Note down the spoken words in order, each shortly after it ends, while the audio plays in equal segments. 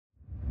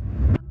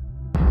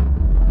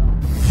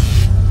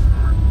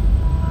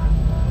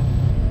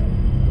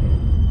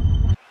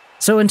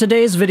So in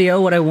today's video,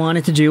 what I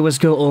wanted to do was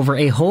go over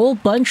a whole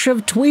bunch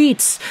of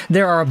tweets.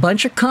 There are a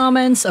bunch of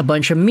comments, a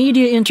bunch of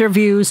media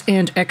interviews,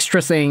 and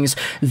extra things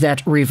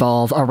that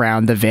revolve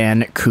around the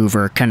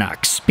Vancouver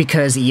Canucks.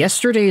 Because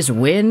yesterday's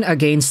win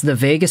against the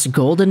Vegas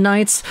Golden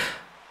Knights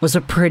was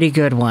a pretty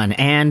good one,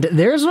 and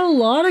there's a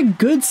lot of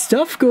good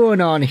stuff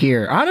going on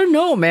here. I don't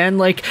know, man,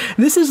 like,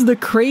 this is the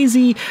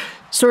crazy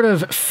sort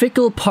of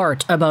fickle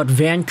part about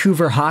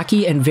Vancouver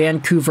hockey and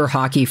Vancouver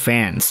hockey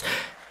fans.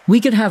 We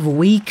could have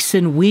weeks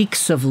and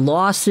weeks of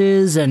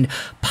losses and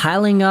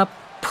piling up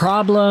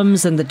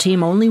problems and the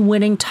team only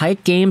winning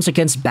tight games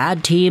against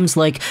bad teams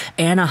like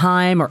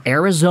Anaheim or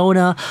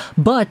Arizona,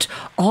 but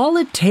all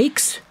it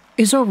takes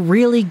is a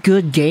really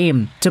good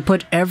game to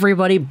put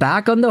everybody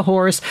back on the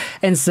horse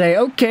and say,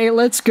 okay,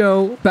 let's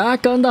go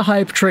back on the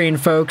hype train,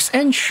 folks.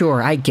 And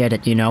sure, I get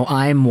it, you know,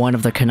 I'm one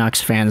of the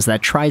Canucks fans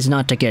that tries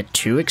not to get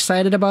too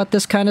excited about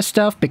this kind of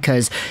stuff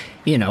because,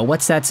 you know,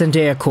 what's that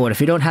Zendaya quote?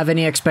 If you don't have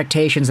any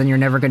expectations, then you're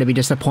never going to be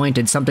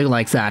disappointed, something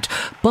like that.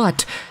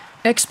 But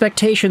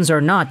expectations or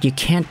not, you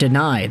can't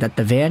deny that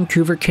the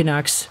Vancouver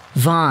Canucks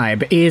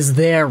vibe is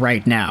there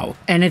right now.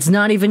 And it's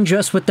not even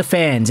just with the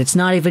fans, it's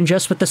not even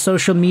just with the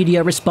social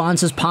media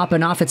responses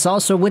popping off, it's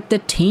also with the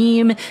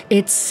team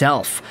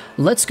itself.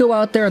 Let's go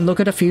out there and look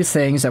at a few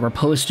things that were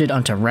posted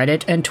onto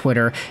Reddit and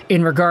Twitter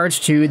in regards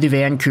to the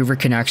Vancouver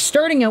Canucks,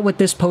 starting out with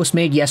this post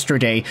made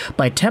yesterday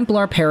by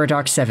Templar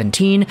Paradox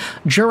 17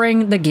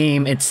 during the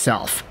game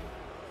itself.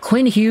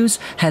 Quinn Hughes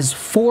has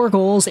 4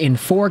 goals in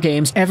 4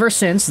 games ever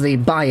since the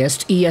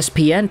biased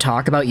ESPN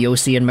talk about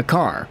Josi and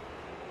Makar.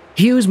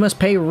 Hughes must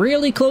pay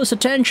really close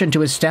attention to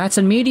his stats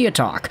and media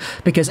talk,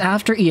 because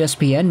after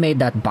ESPN made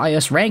that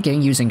biased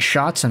ranking using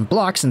shots and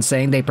blocks and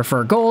saying they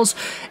prefer goals,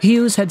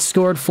 Hughes had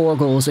scored 4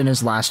 goals in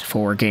his last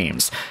 4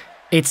 games.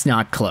 It's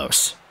not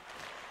close.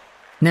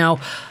 Now,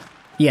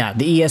 yeah,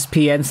 the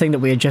ESPN thing that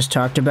we had just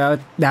talked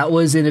about, that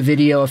was in a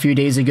video a few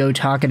days ago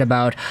talking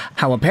about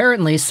how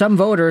apparently some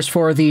voters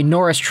for the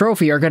Norris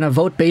Trophy are going to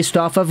vote based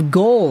off of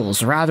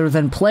goals rather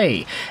than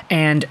play,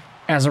 and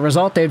as a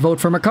result they'd vote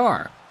for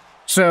Makar.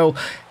 So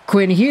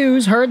Quinn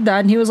Hughes heard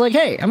that and he was like,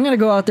 hey, I'm going to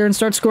go out there and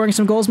start scoring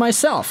some goals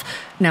myself.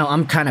 Now,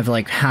 I'm kind of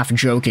like half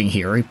joking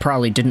here. He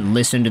probably didn't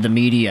listen to the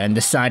media and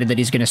decided that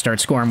he's going to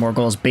start scoring more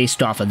goals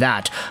based off of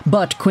that.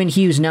 But Quinn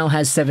Hughes now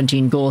has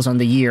 17 goals on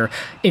the year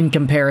in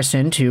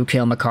comparison to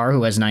Cale Makar,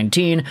 who has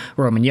 19,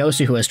 Roman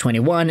Josi, who has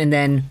 21, and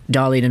then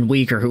Dalibor and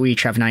Yager, who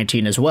each have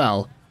 19 as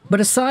well. But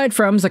aside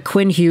from the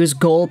Quinn Hughes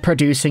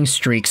goal-producing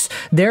streaks,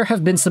 there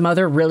have been some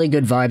other really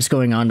good vibes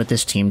going on with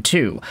this team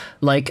too.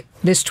 Like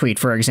this tweet,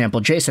 for example.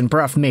 Jason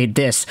Bruff made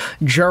this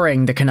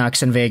during the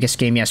Canucks and Vegas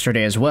game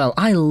yesterday as well.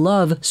 I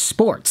love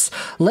sports.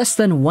 Less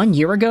than 1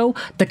 year ago,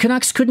 the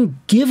Canucks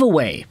couldn't give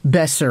away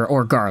Boeser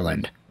or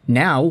Garland.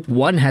 Now,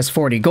 one has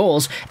 40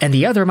 goals, and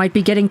the other might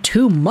be getting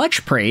too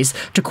much praise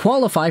to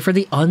qualify for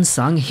the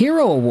Unsung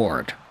Hero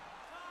Award.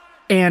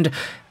 And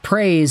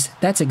praise,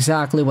 that's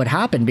exactly what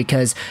happened,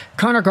 because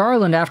Conor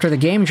Garland, after the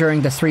game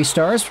during the 3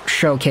 Stars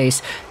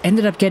showcase,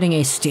 ended up getting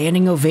a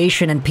standing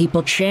ovation and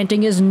people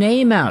chanting his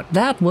name out.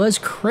 That was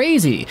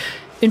crazy.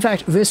 In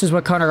fact, this is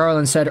what Conor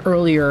Garland said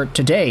earlier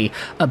today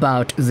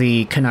about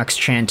the Canucks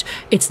chant.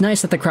 It's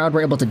nice that the crowd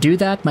were able to do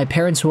that. My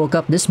parents woke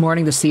up this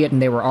morning to see it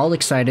and they were all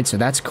excited, so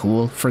that's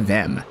cool for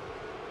them.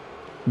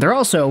 There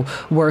also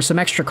were some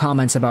extra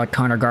comments about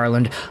Conor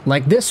Garland,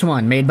 like this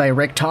one made by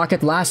Rick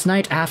Tocchet last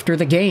night after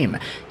the game.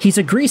 He's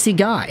a greasy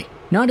guy.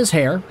 Not his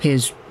hair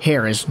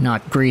is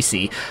not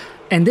greasy.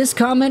 And this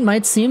comment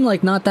might seem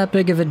like not that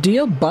big of a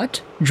deal,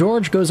 but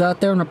George goes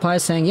out there and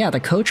replies saying, yeah, the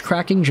coach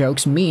cracking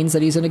jokes means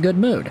that he's in a good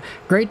mood.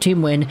 Great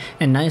team win,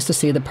 and nice to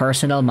see the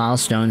personnel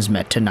milestones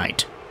met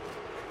tonight.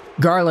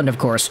 Garland, of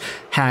course,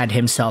 had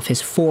himself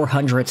his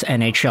 400th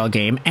NHL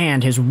game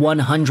and his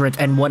 100th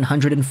and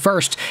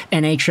 101st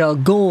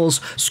NHL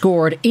goals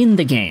scored in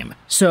the game.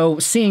 So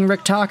seeing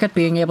Rick Tocchet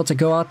being able to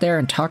go out there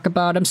and talk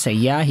about him, say,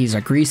 yeah, he's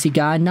a greasy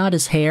guy, not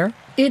his hair,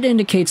 it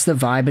indicates the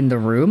vibe in the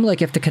room.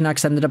 Like if the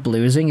Canucks ended up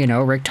losing, you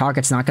know, Rick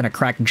Tocchet's not going to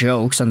crack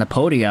jokes on the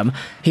podium.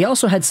 He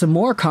also had some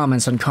more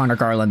comments on Conor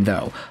Garland,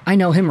 though. I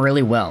know him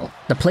really well.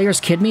 The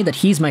players kid me that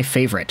he's my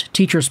favorite,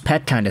 teacher's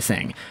pet kind of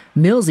thing.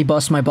 Millsy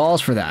busts my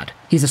balls for that.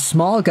 He's a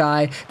small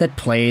guy that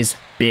plays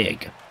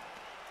big.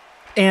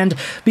 And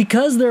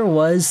because there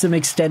was some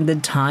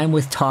extended time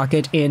with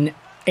Tocchet in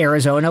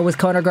Arizona with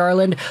Conor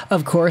Garland,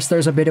 of course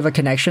there's a bit of a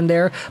connection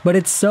there, but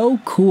it's so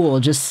cool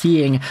just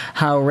seeing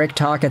how Rick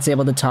Tocchet's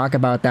able to talk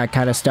about that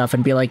kind of stuff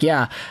and be like,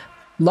 yeah,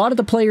 a lot of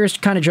the players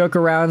kind of joke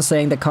around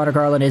saying that Conor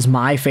Garland is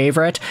my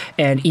favorite,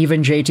 and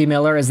even JT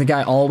Miller is the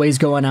guy always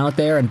going out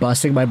there and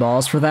busting my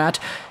balls for that.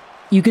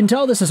 You can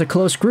tell this is a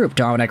close group,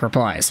 Dominic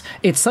replies.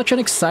 It's such an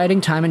exciting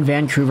time in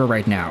Vancouver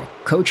right now.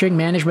 Coaching,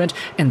 management,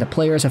 and the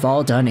players have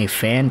all done a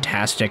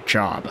fantastic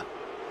job.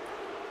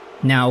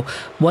 Now,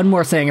 one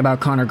more thing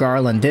about Conor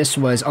Garland. This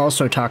was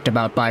also talked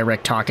about by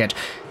Rick Tocchet.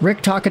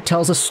 Rick Tocchet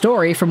tells a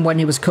story from when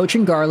he was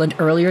coaching Garland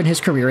earlier in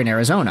his career in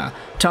Arizona.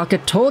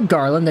 Tocchet told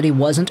Garland that he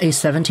wasn't a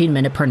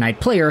 17-minute-per-night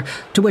player,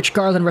 to which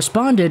Garland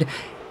responded,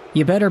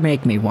 "You better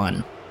make me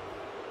one."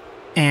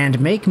 And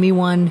make me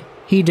one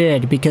he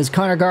did, because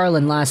Conor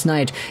Garland last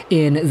night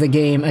in the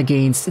game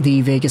against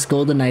the Vegas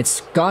Golden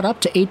Knights got up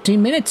to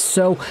 18 minutes.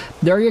 So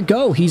there you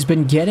go. He's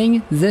been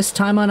getting this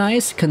time on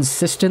ice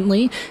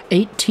consistently.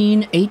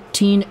 18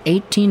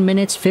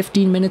 minutes,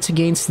 15 minutes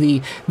against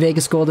the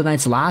Vegas Golden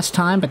Knights last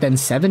time, but then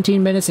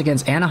 17 minutes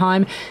against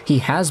Anaheim. He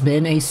has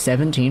been a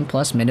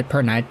 17-plus minute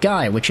per night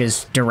guy, which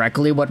is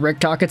directly what Rick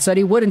Tocchet said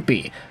he wouldn't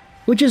be.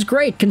 Which is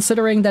great,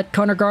 considering that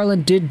Conor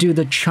Garland did do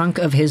the chunk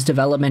of his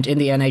development in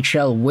the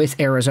NHL with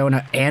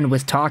Arizona and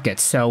with Tocchet,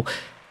 so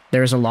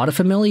there's a lot of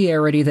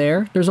familiarity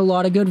there, there's a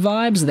lot of good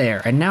vibes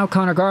there, and now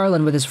Conor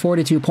Garland with his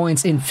 42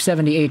 points in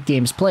 78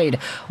 games played,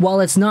 while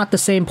it's not the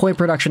same point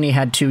production he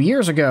had 2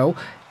 years ago,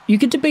 you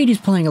could debate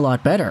he's playing a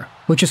lot better,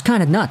 which is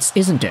kind of nuts,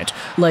 isn't it?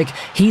 Like,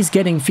 he's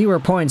getting fewer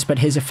points, but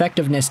his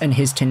effectiveness and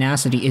his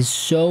tenacity is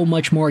so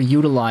much more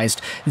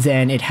utilized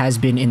than it has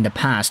been in the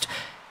past.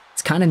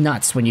 It's kind of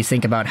nuts when you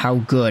think about how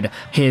good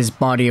his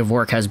body of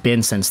work has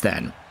been since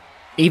then.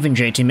 Even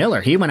JT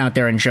Miller, he went out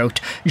there and joked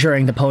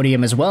during the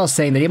podium as well,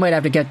 saying that he might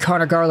have to get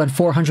Conor Garland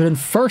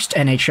 401st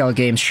NHL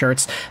Games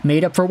shirts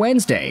made up for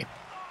Wednesday.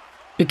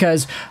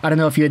 Because, I don't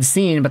know if you had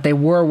seen, but they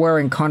were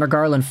wearing Conor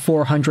Garland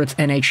 400th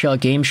NHL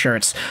game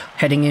shirts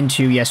heading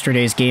into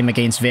yesterday's game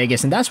against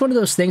Vegas. And that's one of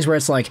those things where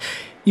it's like,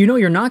 you know,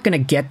 you're not going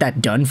to get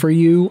that done for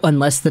you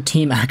unless the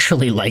team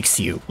actually likes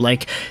you.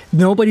 Like,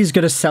 nobody's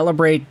going to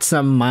celebrate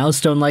some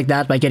milestone like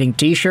that by getting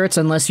t-shirts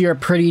unless you're a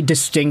pretty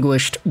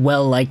distinguished,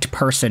 well-liked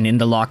person in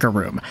the locker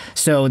room.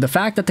 So the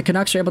fact that the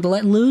Canucks are able to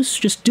let loose,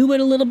 just do it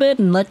a little bit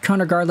and let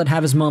Conor Garland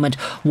have his moment,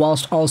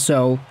 whilst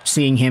also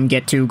seeing him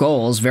get 2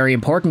 goals, very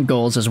important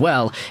goals as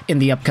well, in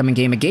the upcoming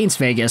game against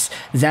Vegas,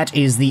 that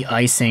is the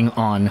icing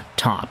on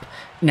top.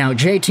 Now,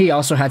 JT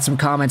also had some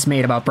comments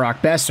made about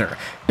Brock Boeser.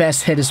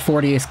 Bess hit his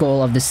 40th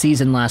goal of the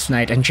season last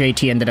night, and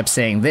JT ended up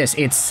saying this: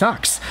 "It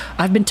sucks.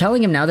 I've been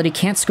telling him now that he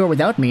can't score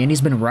without me, and he's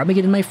been rubbing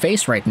it in my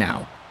face right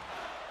now."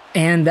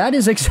 And that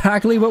is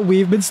exactly what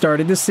we've been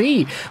starting to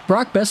see.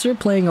 Brock Boeser,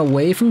 playing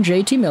away from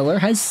JT Miller,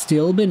 has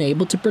still been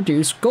able to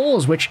produce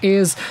goals, which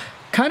is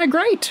kind of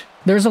great.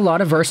 There's a lot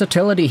of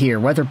versatility here,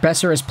 whether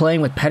Boeser is playing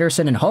with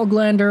Pettersson and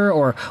Höglander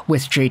or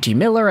with JT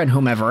Miller and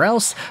whomever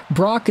else.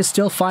 Brock is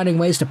still finding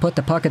ways to put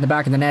the puck in the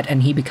back of the net,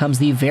 and he becomes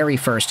the very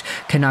first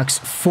Canucks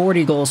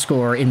 40-goal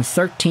scorer in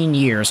 13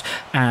 years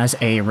as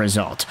a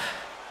result.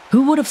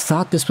 Who would have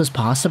thought this was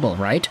possible,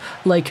 right?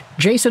 Like,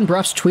 Jason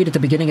Bruff's tweet at the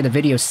beginning of the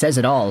video says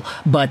it all,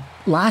 but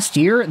last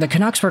year, the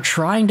Canucks were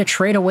trying to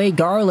trade away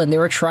Garland, they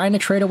were trying to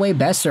trade away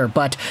Boeser,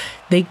 but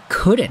they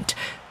couldn't.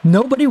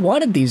 Nobody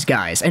wanted these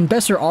guys, and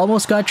Boeser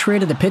almost got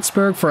traded to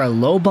Pittsburgh for a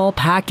lowball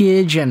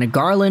package, and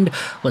Garland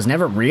was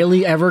never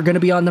really ever going to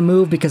be on the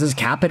move because his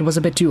cap hit was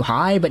a bit too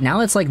high, but now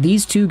it's like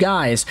these two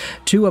guys,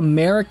 2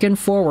 American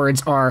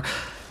forwards, are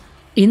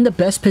in the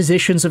best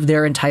positions of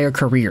their entire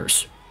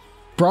careers.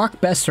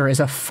 Brock Boeser is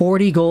a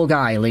 40-goal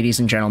guy, ladies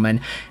and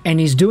gentlemen, and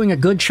he's doing a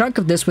good chunk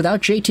of this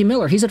without JT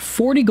Miller. He's at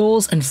 40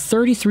 goals and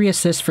 33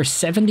 assists for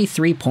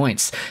 73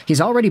 points. He's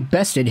already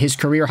bested his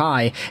career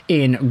high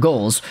in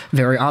goals,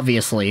 very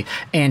obviously,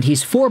 and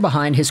he's 4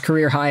 behind his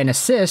career high in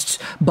assists,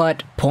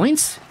 but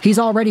points? He's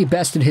already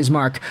bested his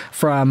mark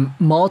from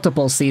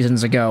multiple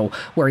seasons ago,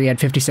 where he had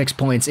 56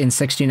 points in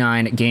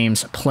 69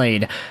 games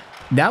played.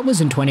 That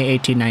was in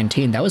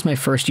 2018-19. That was my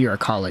first year of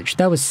college.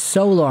 That was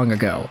so long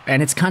ago,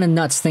 and it's kind of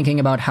nuts thinking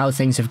about how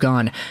things have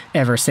gone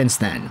ever since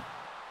then.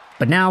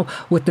 But now,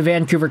 with the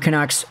Vancouver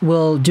Canucks,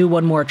 we'll do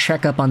one more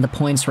checkup on the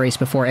points race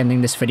before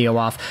ending this video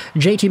off.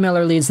 JT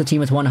Miller leads the team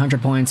with 100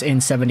 points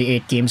in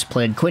 78 games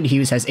played. Quinn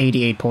Hughes has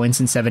 88 points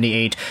in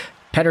 78.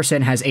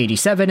 Pettersson has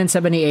 87 in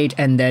 78,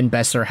 and then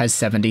Boeser has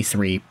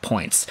 73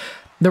 points.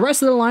 The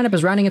rest of the lineup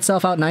is rounding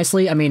itself out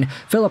nicely. I mean,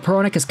 Filip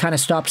Hronek has kind of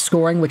stopped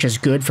scoring, which is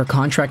good for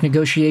contract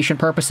negotiation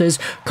purposes.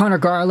 Conor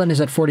Garland is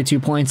at 42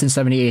 points in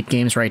 78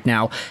 games right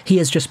now. He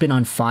has just been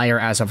on fire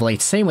as of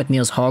late. Same with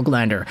Nils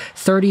Höglander,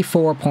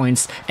 34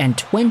 points and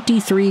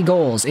 23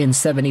 goals in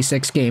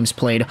 76 games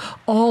played.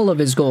 All of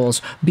his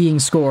goals being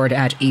scored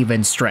at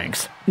even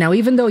strength. Now,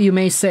 even though you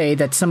may say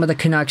that some of the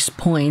Canucks'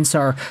 points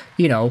are,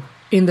 you know,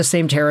 in the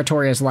same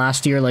territory as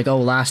last year, like, oh,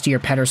 last year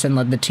Pettersson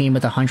led the team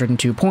with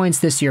 102 points,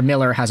 this year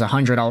Miller has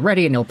 100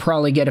 already, and he'll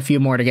probably get a few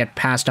more to get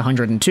past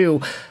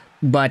 102,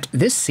 but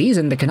this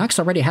season, the Canucks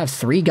already have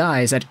 3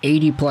 guys at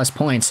 80-plus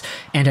points,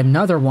 and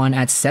another one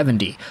at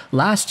 70.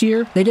 Last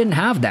year, they didn't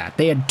have that.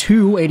 They had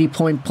 2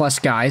 80-point-plus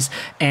guys,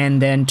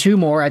 and then 2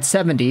 more at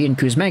 70 in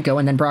Kuzmenko,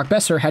 and then Brock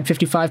Boeser had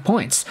 55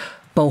 points.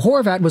 Bo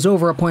Horvat was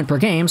over a point per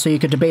game, so you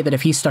could debate that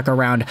if he stuck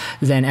around,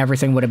 then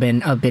everything would have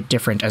been a bit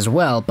different as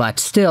well. But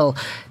still,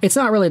 it's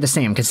not really the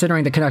same,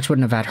 considering the Canucks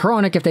wouldn't have had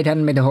Hronek if they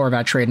hadn't made the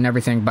Horvat trade and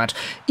everything. But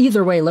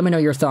either way, let me know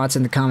your thoughts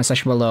in the comment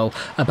section below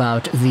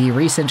about the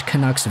recent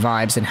Canucks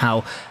vibes and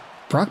how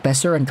Brock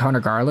Boeser and Conor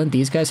Garland,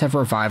 these guys have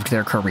revived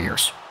their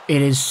careers.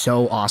 It is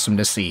so awesome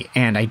to see,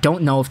 and I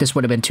don't know if this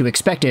would have been too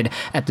expected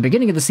at the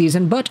beginning of the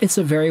season, but it's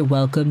a very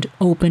welcomed,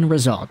 open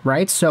result,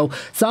 right? So,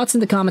 thoughts in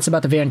the comments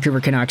about the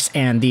Vancouver Canucks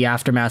and the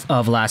aftermath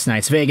of last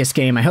night's Vegas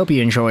game. I hope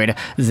you enjoyed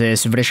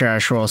this video,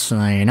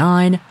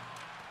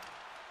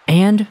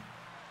 and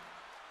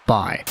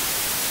Bye.